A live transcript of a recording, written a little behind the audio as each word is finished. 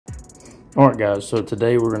Alright guys, so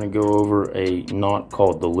today we're going to go over a knot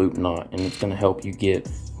called the loop knot, and it's going to help you get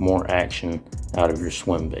more action out of your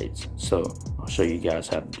swim baits. So I'll show you guys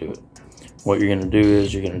how to do it. What you're going to do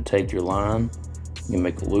is you're going to take your line, you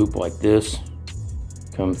make a loop like this,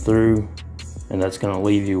 come through, and that's going to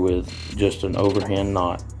leave you with just an overhand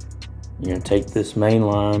knot. You're going to take this main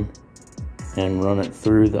line and run it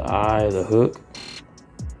through the eye of the hook,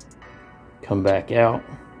 come back out,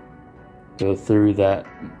 go through that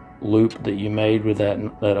loop that you made with that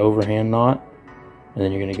overhand knot, and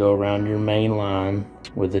then you're going to go around your main line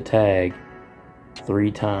with the tag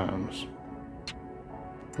 3 times,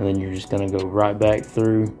 and then you're just going to go right back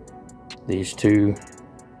through these 2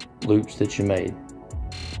 loops that you made,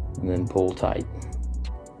 and then pull tight,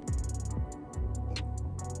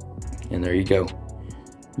 and there you go.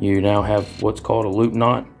 You now have what's called a loop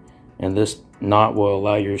knot, and this knot will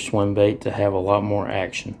allow your swim bait to have a lot more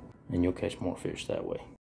action, and you'll catch more fish that way.